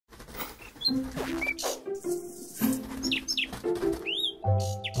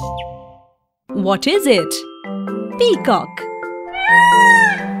What is it? Peacock.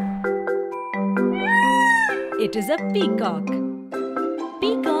 It is a peacock.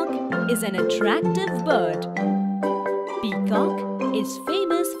 Peacock is an attractive bird. Peacock is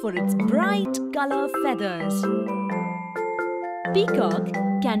famous for its bright color feathers. Peacock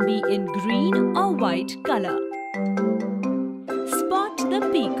can be in green or white color. Spot the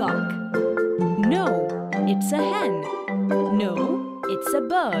peacock. No, it's a hen. No, it's a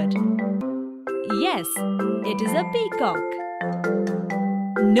bird. Yes, it is a peacock.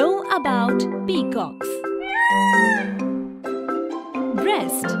 Know about peacocks.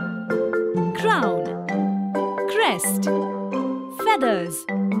 Breast, crown, crest, feathers,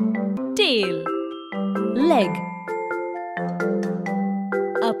 tail, leg.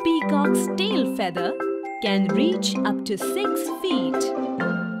 A peacock's tail feather can reach up to 6 feet.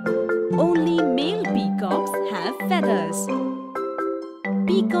 Only male peacocks have feathers.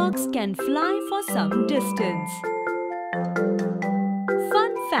 Peacocks can fly for some distance.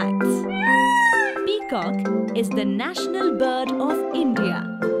 Fun facts. Peacock is the national bird of India.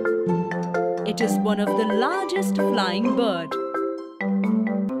 It is one of the largest flying birds.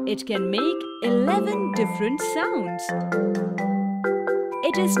 It can make 11 different sounds.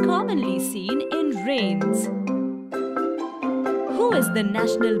 It is commonly seen in rains. Who is the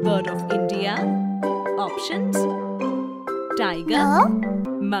national bird of India? Options: tiger, No.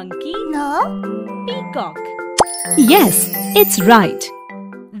 monkey, No. peacock. Yes, it's right.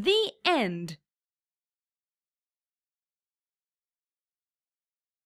 The end.